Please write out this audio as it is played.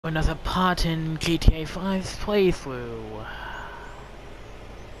Another part in GTA5's playthrough.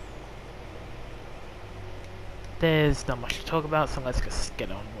 There's not much to talk about, so let's just get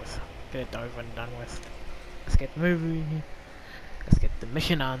it over and done with. Let's get the movie. Let's get the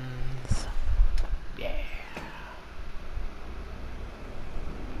mission ons. Yeah.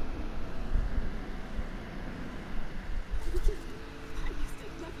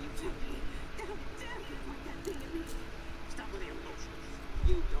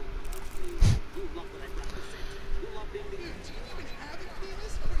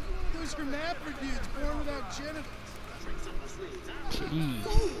 Hermaphrodites born without genitals. Jeez.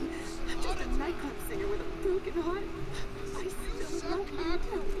 Just a nightclub singer with a broken heart. I still love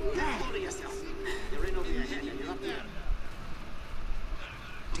you. Hold it yourself. You're in over your head and you're up there.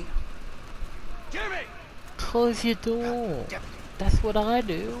 Jimmy! Close your door. That's what I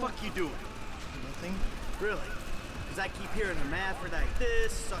do. What the fuck you doing? Nothing? Really? Because I keep hearing hermaphrodite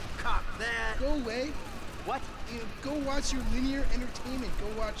this, a cock that. Go away. What? Go watch your linear entertainment. Go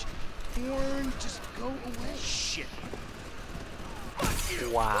watch porn. Just go away. Shit.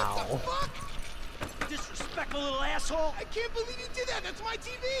 Wow. What the fuck? Disrespectful little asshole. I can't believe you did that. That's my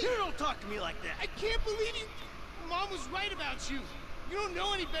TV. You don't talk to me like that. I can't believe you. Mom was right about you. You don't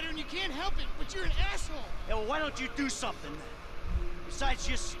know any better and you can't help it, but you're an asshole. Yeah, well, why don't you do something then? Besides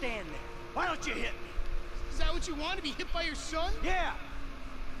just stand there. Why don't you hit me? Is that what you want, to be hit by your son? Yeah.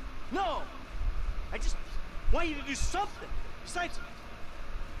 No. I just want you to do something. Besides,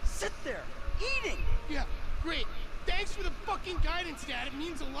 sit there, eating. Yeah, great. Thanks for the fucking guidance, Dad. It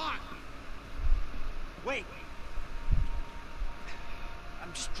means a lot. Wait.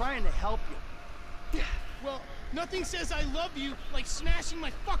 I'm just trying to help you. Yeah, well, nothing says I love you like smashing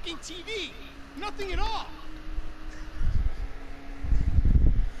my fucking TV. Nothing at all.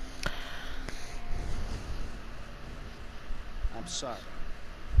 I'm sorry.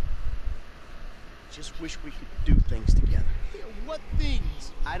 Just wish we could do things together. Yeah, what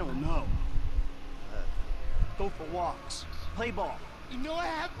things? I don't know. Go for walks, play ball, You know I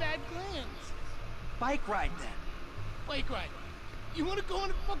have bad glands. bike ride then. Bike ride. You want to go on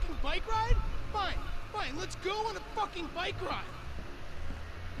a fucking bike ride? Fine, fine, let's go on a fucking bike ride.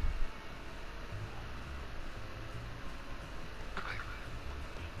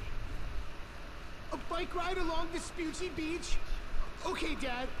 A bike ride along Vespucci Beach? Okay,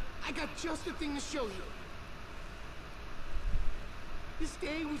 Dad, I got just the thing to show you. This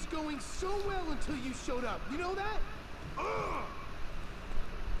day was going so well until you showed up. You know that? Ugh!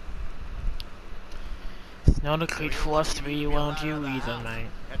 It's not a treat for us to be around you either, mate.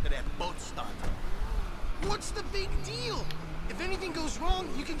 After that boat stunt. What's the big deal? If anything goes wrong,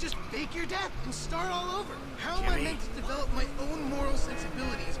 you can just fake your death and start all over. How am I Jimmy. meant to develop my own moral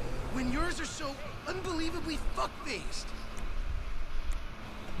sensibilities when yours are so unbelievably fuck-faced?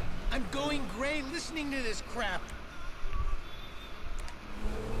 I'm going gray listening to this crap.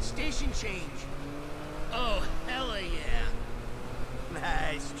 Station change. Oh, hella yeah.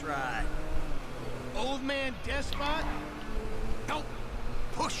 Nice try. Old man despot? Don't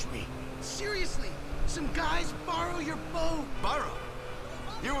push me. Seriously, some guys borrow your boat. Burrow.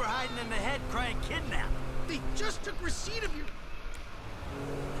 You were hiding in the head crying kidnap. They just took receipt of your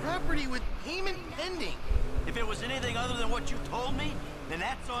property with payment pending. If it was anything other than what you told me, then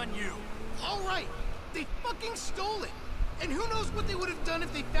that's on you. All right, they fucking stole it. And who knows what they would have done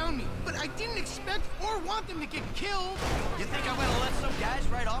if they found me. But I didn't expect or want them to get killed. You think I'm gonna let some guys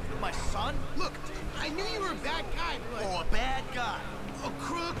ride off with my son? Look, I knew you were a bad guy, but... Oh, a bad guy. A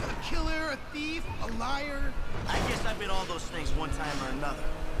crook, a killer, a thief, a liar. I guess I've been all those things one time or another,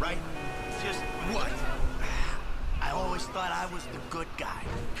 right? It's just... What? I always thought I was the good guy.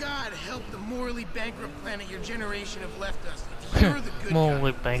 God help the morally bankrupt planet your generation have left us. You're the good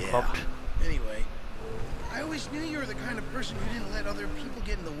Morally guy. bankrupt. Anyway, I always knew you were the kind of person who didn't let other people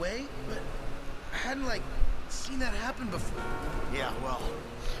get in the way, but I hadn't, like, seen that happen before. Yeah, well...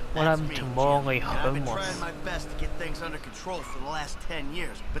 What that's happened me, to Jim. morally And I've been homeless? trying my best to get things under control for the last 10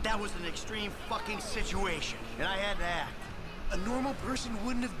 years, but that was an extreme fucking situation, and I had to act. A normal person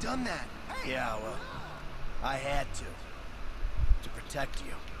wouldn't have done that. Yeah, well, I had to protect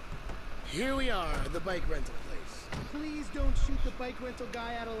you. Here we are, the bike rental place. Please don't shoot the bike rental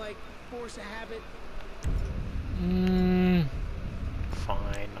guy out of, like, force of habit.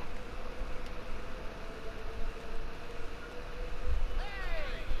 Fine.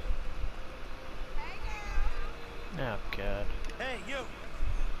 Oh, God. Hey, you!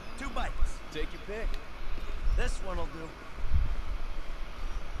 2 bikes. Take your pick. This one'll do.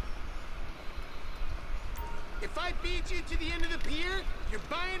 If I beat you to the end of the pier, you're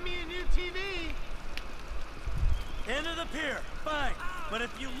buying me a new TV. End of the pier. Fine. But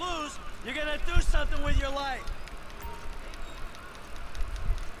if you lose, you're gonna do something with your life.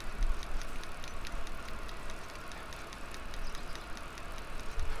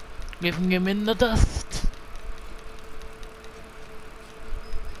 Leaving him in the dust.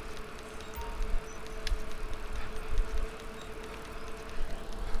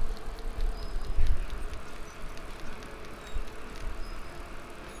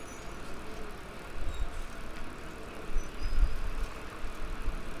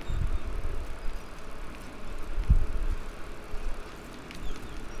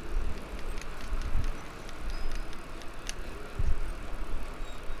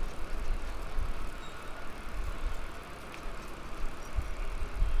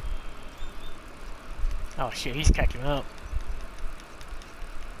 Oh shit, he's catching up.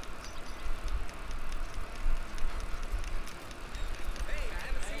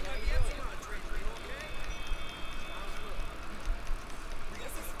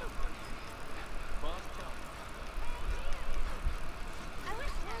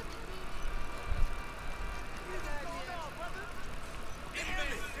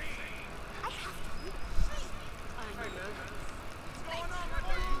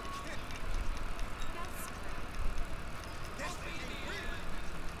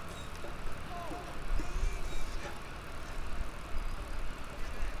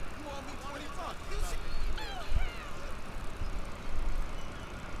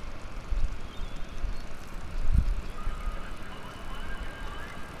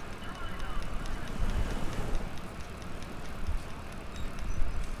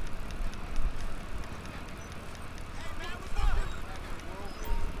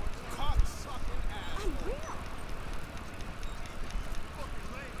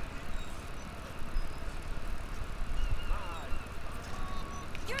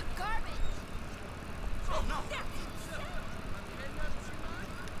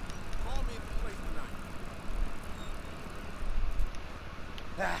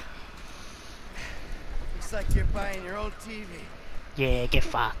 Looks like you're buying your own TV. Yeah, get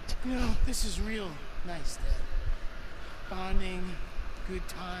fucked. You know, this is real nice, Dad. Bonding, good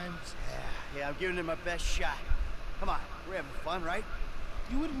times. Yeah, I'm giving it my best shot. Come on, we're having fun, right?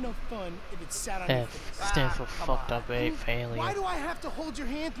 You wouldn't know fun if it sat on your F face. stands for come fucked on. up a failure. Why do I have to hold your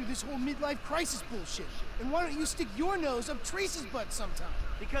hand through this whole midlife crisis bullshit? And why don't you stick your nose up Tracy's butt sometime?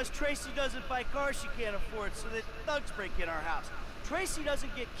 Because Tracy doesn't buy cars she can't afford, so that thugs break in our house. Tracy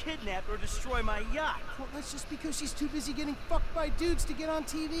doesn't get kidnapped or destroy my yacht. Well, that's just because she's too busy getting fucked by dudes to get on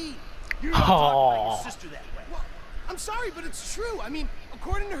TV. You're not talking about your Oh. sister that way. Well, I'm sorry, but it's true. I mean,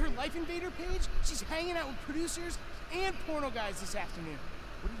 according to her Life Invader page, she's hanging out with producers and porno guys this afternoon.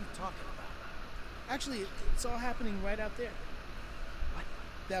 What are you talking about? Actually, it's all happening right out there. What?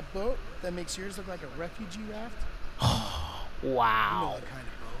 That boat that makes yours look like a refugee raft? You know Wow. the kind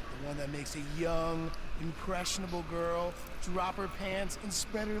of boat. The one that makes a young, impressionable girl drop her pants and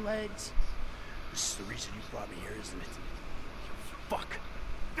spread her legs. This is the reason you brought me here, isn't it? Fuck.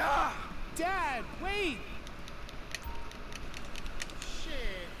 Ah! Dad, wait! Shit.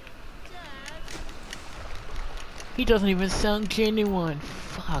 Dad. He doesn't even sound genuine.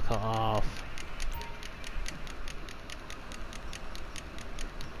 Fuck off.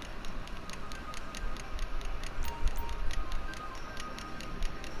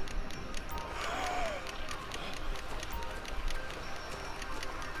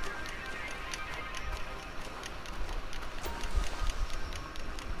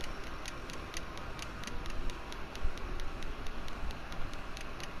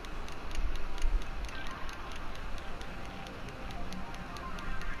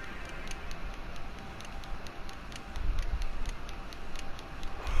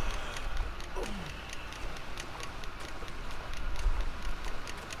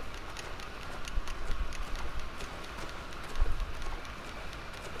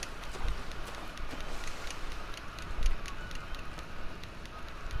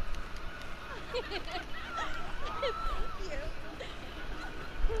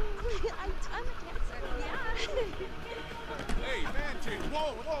 I'm a dancer. Yeah. Hey, man, change.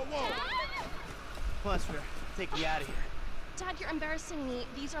 Whoa, whoa, whoa. Come on, sweetheart. Take me out of here. Dad, you're embarrassing me.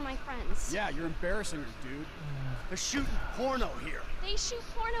 These are my friends. Yeah, you're embarrassing her, dude. They're shooting porno here. They shoot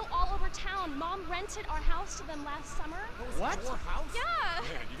porno all over town. Mom rented our house to them last summer. What? Your house? Yeah.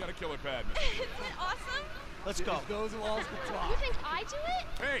 Man, you got a killer pad, man. Isn't it awesome? Let's go. Those walls can You talk. think I do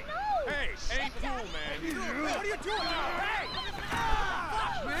it? Hey, No. hey, Shit, ain't cool, Daddy. man. What are you doing? Hey!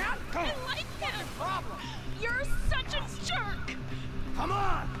 Fuck, man. I like him. Problem. You're such a jerk. Come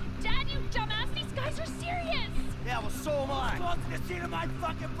on! Dad, you dumbass. These guys are serious. Yeah, well, so am I. Go to the scene of my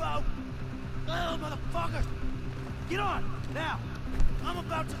fucking boat. Oh, motherfucker! Get on now. I'm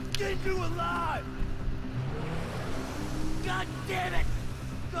about to skin you alive! God damn it!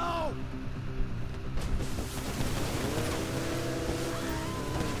 Go!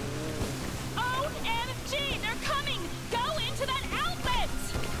 OMG, they're coming! Go into that outlet!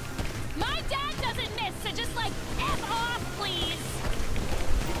 My dad doesn't miss, so just like, F off, please!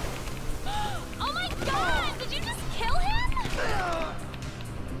 Oh my god! Did you just kill him?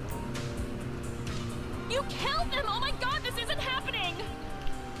 You killed him! Oh my god, this isn't happening!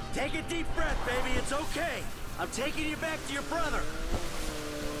 Take a deep breath, baby, it's okay. I'm taking you back to your brother.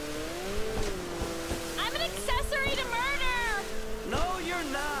 I'm an accessory to murder! No, you're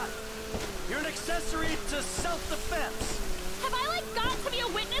not. You're an accessory to self-defense. Have I, like, got to be a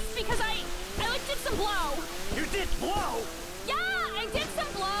witness because I like, did some blow? You did blow? Yeah, I did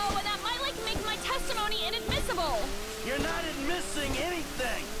some blow, and that might, like, make my testimony inadmissible. You're not admitting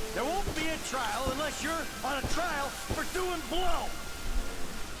anything. There won't be a trial unless you're on a trial for doing blow.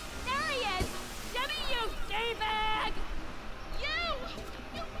 There he is! Jimmy, you D-bag! You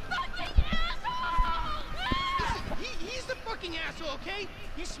fucking asshole! He's the fucking asshole, okay?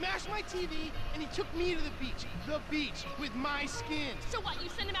 He smashed my TV and he took me to the beach. The beach with my skin. So what, you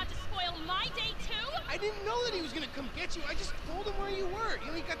sent him out to spoil my day too? I didn't know that he was gonna come get you. I just told him where you were.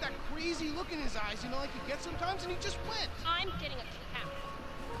 You know, he got that crazy look in his eyes, you know, like you get sometimes, and he just went. I'm getting a cab.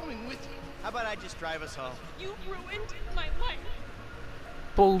 Coming with you. How about I just drive us home? You ruined my life.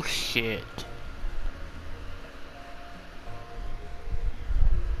 Bullshit.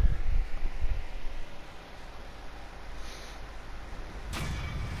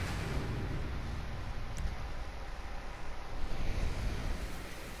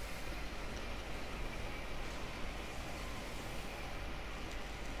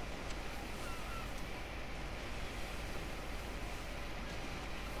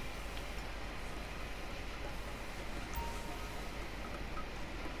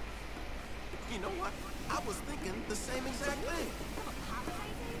 You know what? I was thinking the same exact thing.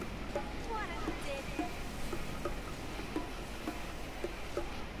 What a dick.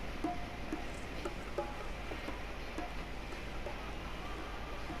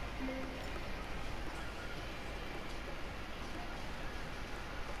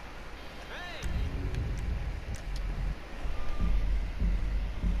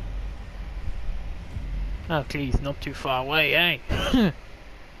 Oh, please, not too far away, eh?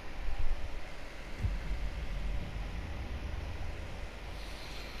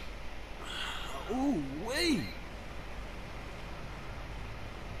 Ooh, wait.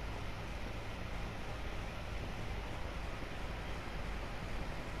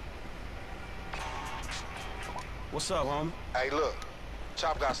 What's up, homie? Hey, look.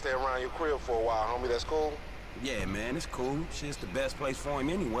 Chop got to stay around your crib for a while, homie. That's cool? Yeah, man, it's cool. Shit's the best place for him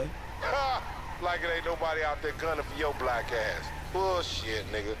anyway. Like it ain't nobody out there gunning for your black ass. Bullshit,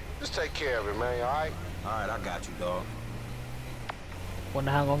 nigga. Just take care of it, man, you alright? Alright, I got you, dog. Wonder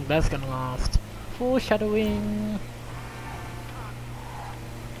how long that's gonna last. Foreshadowing.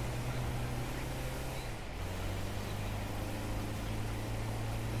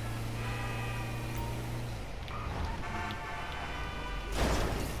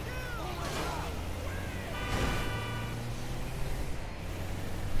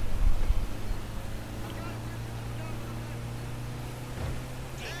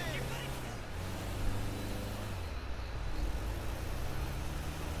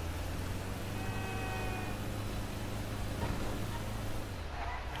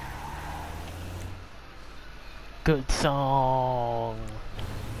 Good song.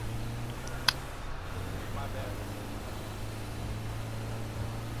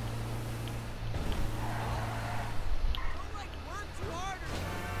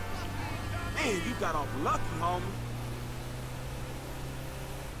 Man, you got off lucky, homie.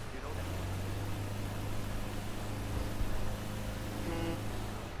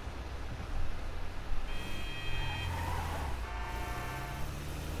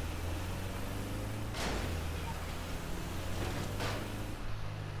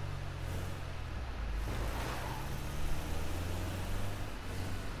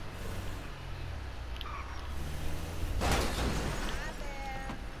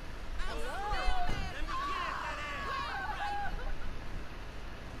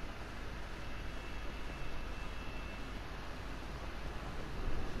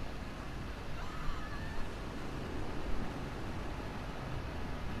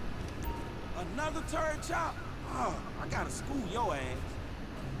 Another turd chop? Oh, I gotta school your ass.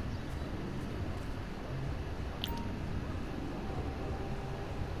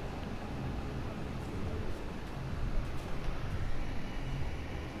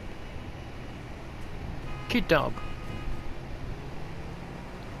 Cute dog.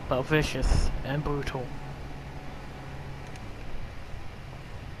 but vicious and brutal.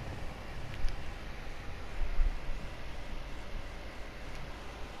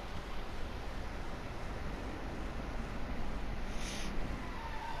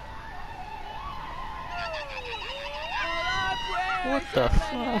 What the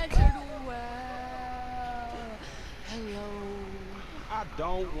fuck? I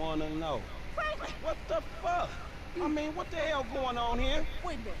don't wanna know. What the fuck? I mean, what the hell going on here?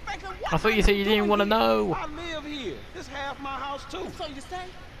 Wait a minute. Franklin, what I thought you said you didn't want to know. I live here. This half my house too. So you say?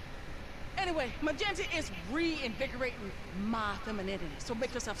 Anyway, Magenta is reinvigorating my femininity. So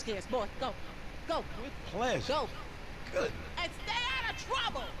make yourself scarce. Boy, go. Go. With pleasure. Go. Good. And stay out of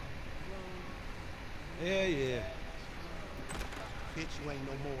trouble. Yeah. Bitch, you ain't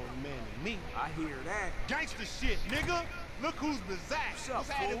no more of a man than me. I hear that. Gangsta shit, nigga. Look who's bizarre. What's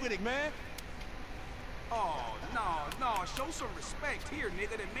happening with it, man? Oh, no. Show some respect here,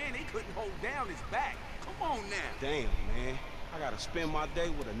 nigga. That man, they couldn't hold down his back. Come on now. Damn, man. I gotta spend my day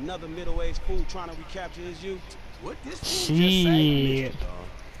with another middle-aged fool trying to recapture his youth. What this fool just say?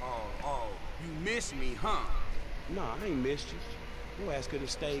 Oh, you miss me, huh? Nah, I ain't missed you. Your ass could have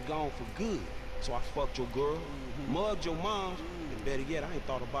stayed gone for good. So I fucked your girl, mugged your mom, and better yet, I ain't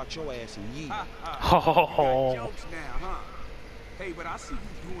thought about your ass in years. You got jokes now, huh? Hey, but I see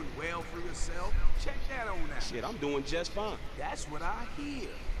you doing well for yourself. Check that on that. Shit, I'm doing just fine. That's what I hear.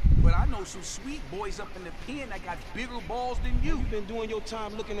 But I know some sweet boys up in the pen that got bigger balls than you. You been doing your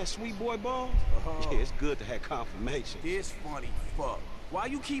time looking at sweet boy balls? Yeah, it's good to have confirmation. This funny fuck. Why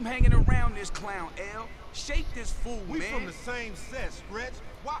you keep hanging around this clown, L? Shake this fool, man. We from the same set, Stretch.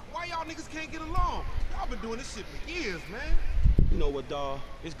 Why y'all niggas can't get along? Y'all been doing this shit for years, man. You know what, dawg?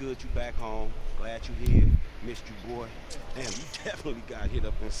 It's good you back home. Glad you here. Missed you, boy. Damn, you definitely got hit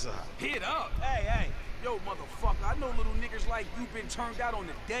up inside. Hit up? Hey. Yo, motherfucker, I know little niggas like you been turned out on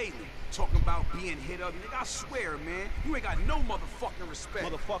the daily. Talking about being hit up, nigga, I swear, man. You ain't got no motherfucking respect.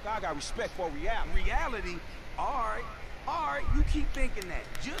 Motherfucker, I got respect for reality. Reality? Alright, you keep thinking that.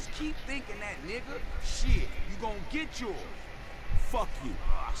 Just keep thinking that, nigga. Shit, you gonna get yours. Fuck you.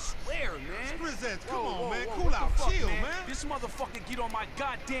 I swear, man. Presents, come on, man. Cool out. Chill, man. This motherfucker get on my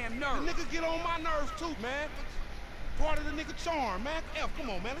goddamn nerves. The nigga get on my nerves, too, man. Part of the nigga charm, man. F, come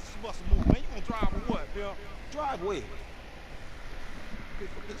on, man. Let's just bust a move, man. You gonna drive or what, Bill? Drive where?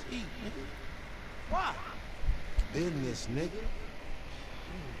 Let's eat, nigga. Why? Business, nigga.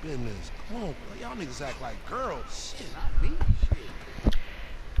 Business. Come on, bro. Y'all niggas act like girls. Shit, not me. Shit.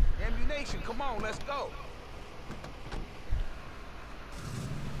 Ammunition, come on, let's go.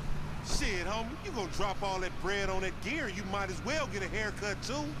 Shit, homie, you gonna drop all that bread on that gear, you might as well get a haircut,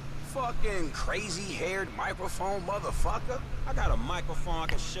 too. Fucking crazy-haired microphone motherfucker. I got a microphone I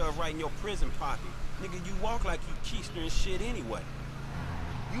can shove right in your prison pocket. Nigga, you walk like you keister and shit anyway.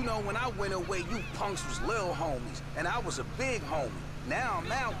 You know, when I went away, you punks was little homies, and I was a big homie. Now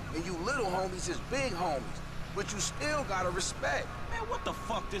I'm out, and you little homies is big homies. But you still gotta respect. Man, what the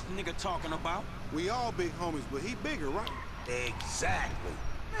fuck this nigga talking about? We all big homies, but he bigger, right? Exactly.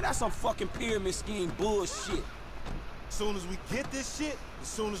 Man, that's some fucking pyramid scheme bullshit. Soon as we get this shit, as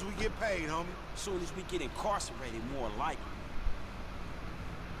soon as we get paid, homie. As soon as we get incarcerated, more likely.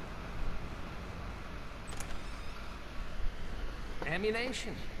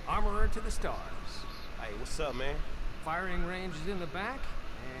 Ammunition. Armorer to the stars. Hey, what's up, man? Firing range is in the back,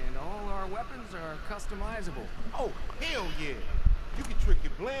 and all our weapons are customizable. Oh, hell yeah. You can trick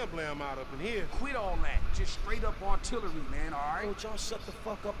your blam out up in here. Quit all that. Just straight up artillery, man, all right? Don't y'all shut the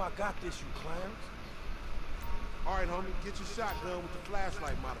fuck up. I got this, you clowns. All right, homie, get your shotgun with the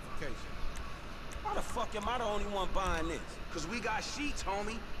flashlight modification. Why the fuck am I the only one buying this? Cause we got sheets,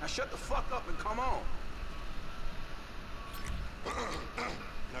 homie. Now shut the fuck up and come on.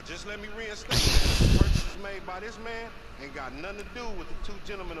 Now just let me reinstate that. The purchases made by this man ain't got nothing to do with the two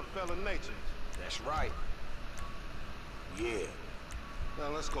gentlemen of felon nature. That's right. Yeah. Now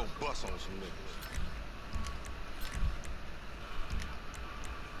let's go bust on some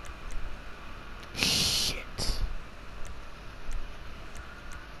niggas. Shit.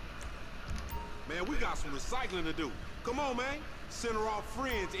 Man, we got some recycling to do. Come on, man. Send her off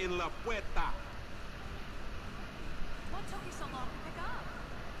friends in La Puerta. What took you so long to pick up?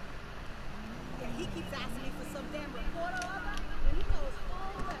 Yeah, he keeps asking me for some damn report or other, and he goes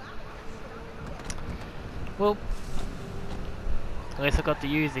all the way. Well, at least I got the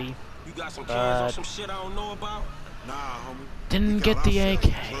Uzi. You got some cans on some shit I don't know about? Nah, homie. Didn't get the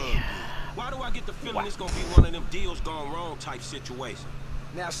AK. Why do I get the feeling it's gonna be one of them deals gone wrong type situation?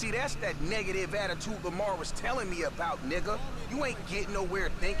 Now see, that's that negative attitude Lamar was telling me about, nigga. You ain't getting nowhere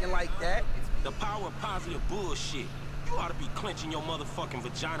thinking like that. The power of positive bullshit. You ought to be clenching your motherfucking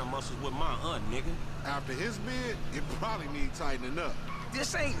vagina muscles with my aunt, nigga. After his bid, it probably need tightening up.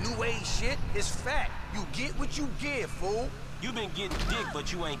 This ain't new age shit. It's fact. You get what you give, fool. You been getting dick,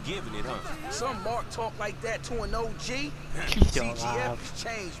 but you ain't giving it, huh? Some Mark talk like that to an OG. She's still CGF alive. has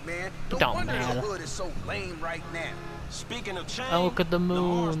changed, man. No Don't wonder the matter. hood is so lame right now. Speaking of change, Oh, look at the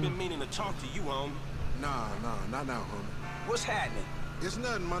Lamar's moon. been meaning to talk to you, homie. Nah, not now, homie. What's happening? It's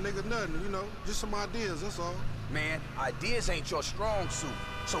nothing, my nigga, nothing, you know. Just some ideas, that's all. Man, ideas ain't your strong suit,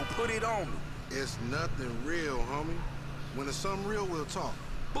 so put it on me. It's nothing real, homie. When it's something real, we'll talk.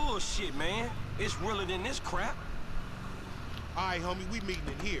 Bullshit, man. It's realer than this crap. All right, homie, we meeting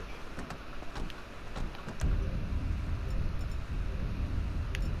it here.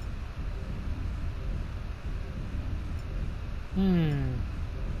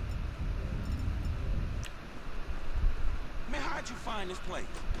 Man, how'd you find this place?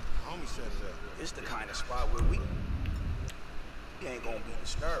 Homie set it up. It's the kind of spot where we ain't gonna be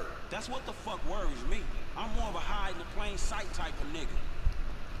disturbed. That's what the fuck worries me. I'm more of a hide in the plain sight type of nigga.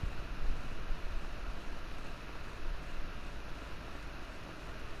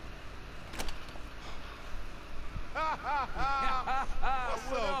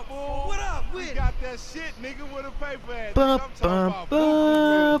 What's up, fool? What up, We with? got that shit, nigga, with a paper at. Ba, I'm talking ba, about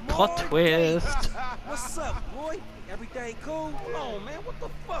ba, booty plot twist. What's up, boy? Everything cool? Hold on, man. What the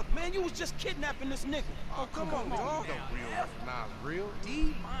fuck, man? You was just kidnapping this nigga. Oh, come on, dog. Don't real recognize real.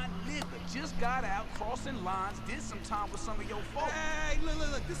 D, my nigga, just got out crossing lines, did some time with some of your folks. Hey,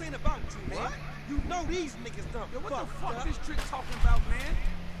 look, this ain't about you, man. What? You know these niggas done. Yo, what the fucked fuck up. this trick talking about, man?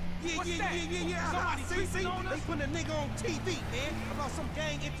 Yeah. Somebody see? They put a nigga on TV, man, about some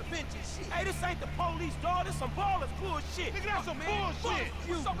gang intervention shit. Hey, this ain't the police, dog. This some ballers bullshit. Nigga, that's some man. bullshit. Fuck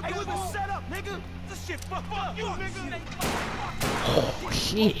you. What's up with Hey, this we been ball? set up, nigga. This shit fucked up. you, nigga. Oh,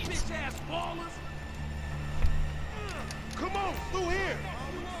 shit. Bitch ass ballers. Come on, through here.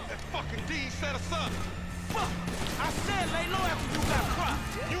 That fucking D set us up. Fuck. I said lay low after you got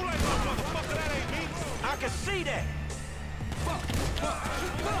cropped. You like my motherfucker, that ain't me. I can see that.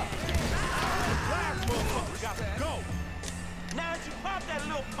 Last motherfucker got to go. Now that you pop that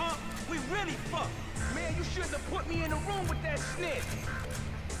little pump, we really fucked. Man, you shouldn't have put me in the room with that snitch.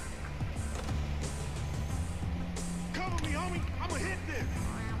 Cover me, homie. I'ma hit this.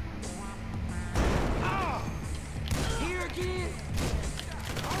 Here again?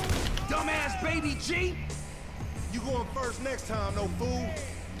 Dumbass baby G? You going first next time, no fool.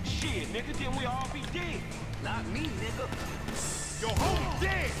 Shit, nigga, then we all be dead. Not me, nigga. Your homie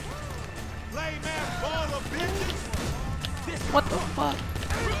dead. Lame ass ball of bitches. What the fuck?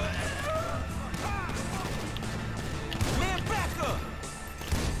 Man, back up.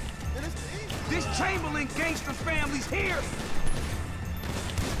 This Chamberlain gangster family's here.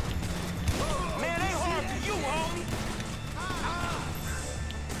 Man, they hard to you, homie.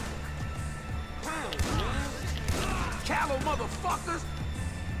 Callow motherfuckers.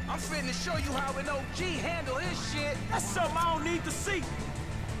 I'm finna show you how an OG handle his shit. That's something I don't need to see.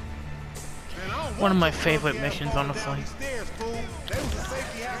 One of my favorite missions, Down honestly. these stairs, fool. They was a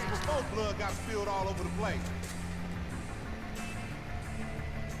safety hazard before blood got spilled all over the place.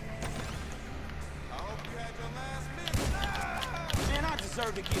 I hope you had your last minute. Man, I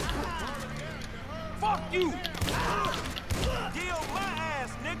deserve to get cooked. Fuck you. Deal my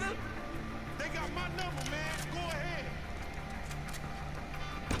ass, nigga. They got my number, man. Go ahead.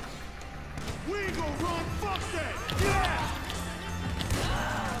 We ain't gonna run. Fuck that. Yeah.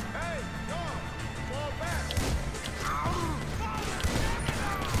 Hey, Dom. Fall back.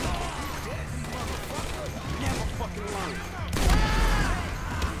 Never fucking learn.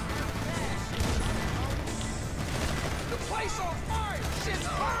 The place on fire. Shit's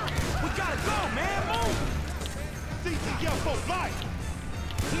burning. We gotta go, man. Move. CTF for life.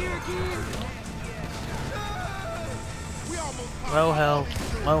 Here again? We almost Low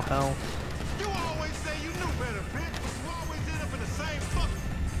health. Low health. You always say you knew better, bitch. You always end up in the same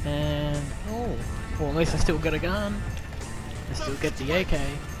fucking... And oh, well, at least I still got a gun. I still get the AK.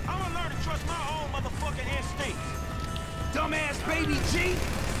 I'm gonna learn to trust my own motherfucking instincts. Dumbass baby G?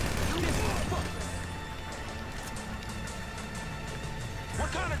 What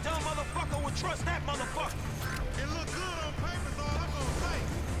kind of dumb motherfucker would trust that motherfucker? It look good on paper, is all I'm gonna say.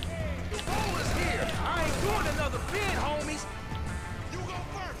 The ball is here. I ain't doing another bid, homies. You go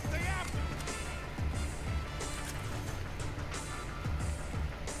first. Stay after me.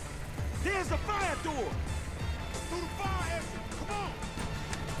 There's the fire door. Through the fire exit. Come on.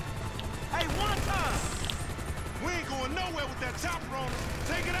 Hey, one time. We ain't going nowhere with that chopper on us.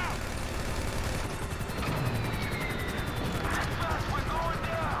 Take it out. We're going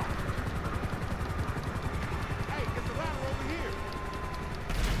down. Hey, get the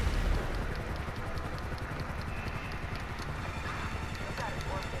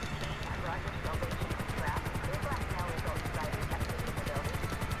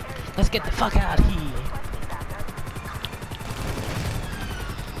get the fuck out of here.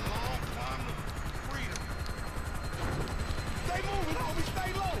 Stay moving, homie,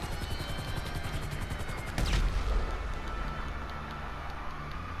 stay low.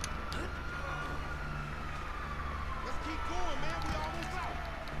 Let's keep going, man. We almost out.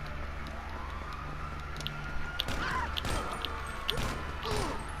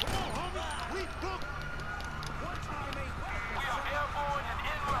 Come on, homie. We booked. One time ain't we are airborne and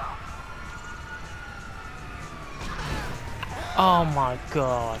en route. Oh my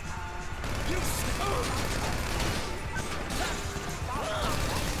god.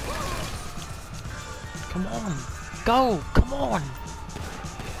 Come on. Go. Come on.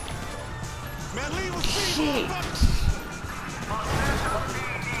 Man, leave us be, Shit. motherfucker.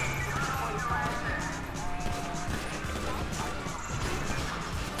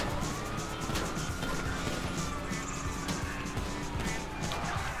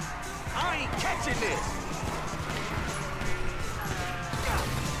 I ain't catching this.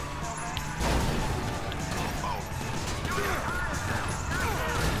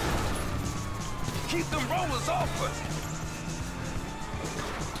 Keep them rollers off us.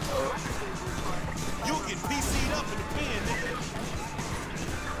 You get PC'd up in the pen, nigga.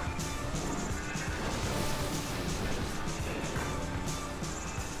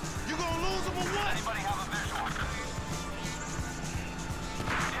 You gonna lose him or what? Anybody have a visual?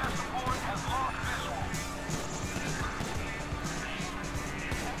 Air support has lost visual.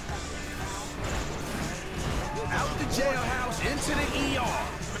 Out the jailhouse, into the ER.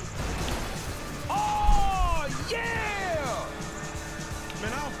 Oh, yeah!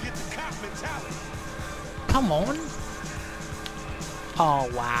 Man, I don't get the cop mentality. Come on. Oh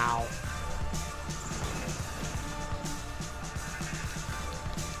wow.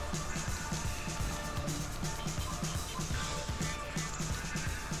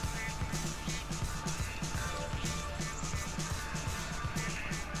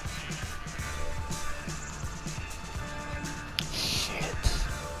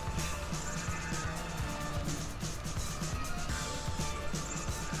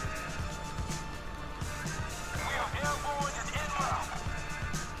 We are airborne and en route.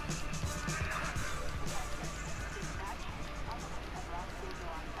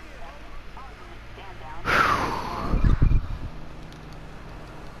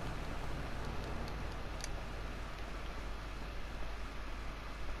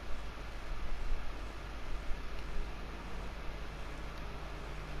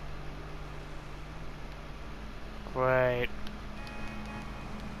 Great.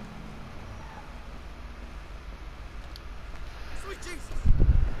 Sweet Jesus.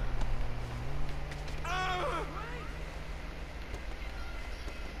 Ah!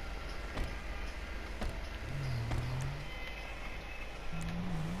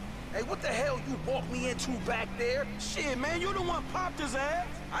 Hey, what the hell you walked me into back there? Shit, man, you the one popped his ass.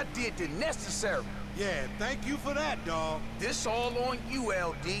 I did the necessary. Yeah, thank you for that, dawg. This all on you,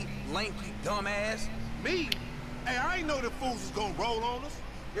 LD, lanky dumbass. Me? Hey, I ain't know the fools was gonna roll on us.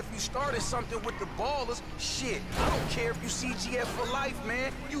 If you started something with the ballers, shit, I don't care if you CGF for life,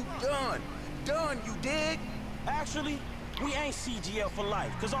 man. You done. Done, you dig? Actually, we ain't CGL for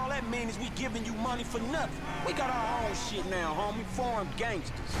life, cause all that means is we giving you money for nothing. We got our own shit now, homie. Foreign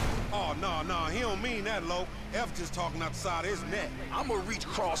gangsters. Oh, no, he don't mean that, Lo. F just talking outside his neck. I'ma reach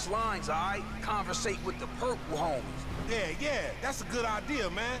cross lines, alright? Conversate with the purple homies. Yeah, that's a good idea,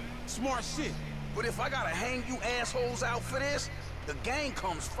 man. Smart shit. But if I gotta hang you assholes out for this, the gang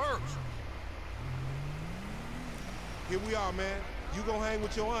comes first. Here we are, man. You gonna hang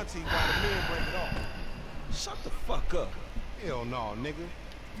with your auntie while the men break it off. Shut the fuck up. Hell no, nigga.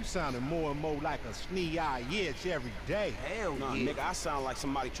 You sounding more and more like a snee-eye itch every day. Hell Nah, yeah. nigga, I sound like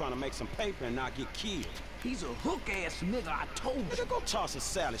somebody trying to make some paper and not get killed. He's a hook-ass nigga, I told you. Nigga, go toss a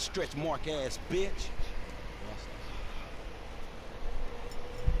salad, stretch mark ass bitch.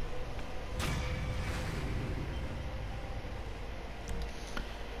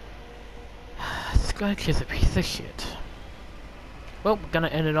 This guy is a piece of shit. Well, we're gonna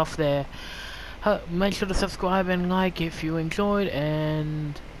end it off there. Make sure to subscribe and like if you enjoyed,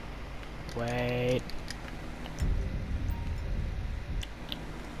 and wait.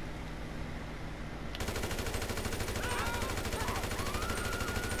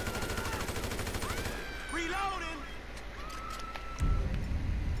 Reloading.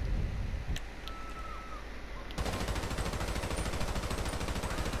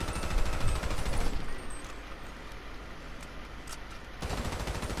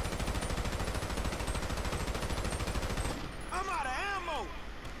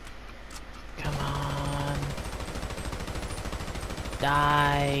 Come on.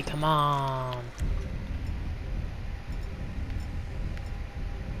 Die, come on.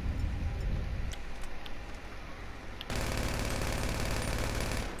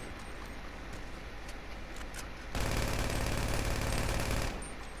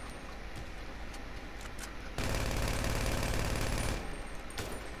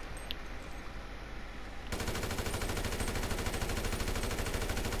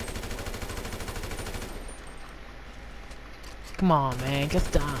 Come on, man,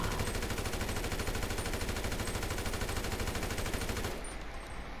 just die.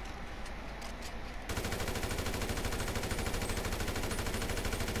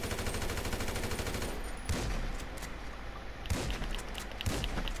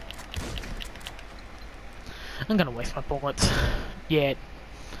 I'm gonna waste my bullets. Yeah.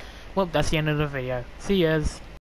 Well, that's the end of the video. See yas.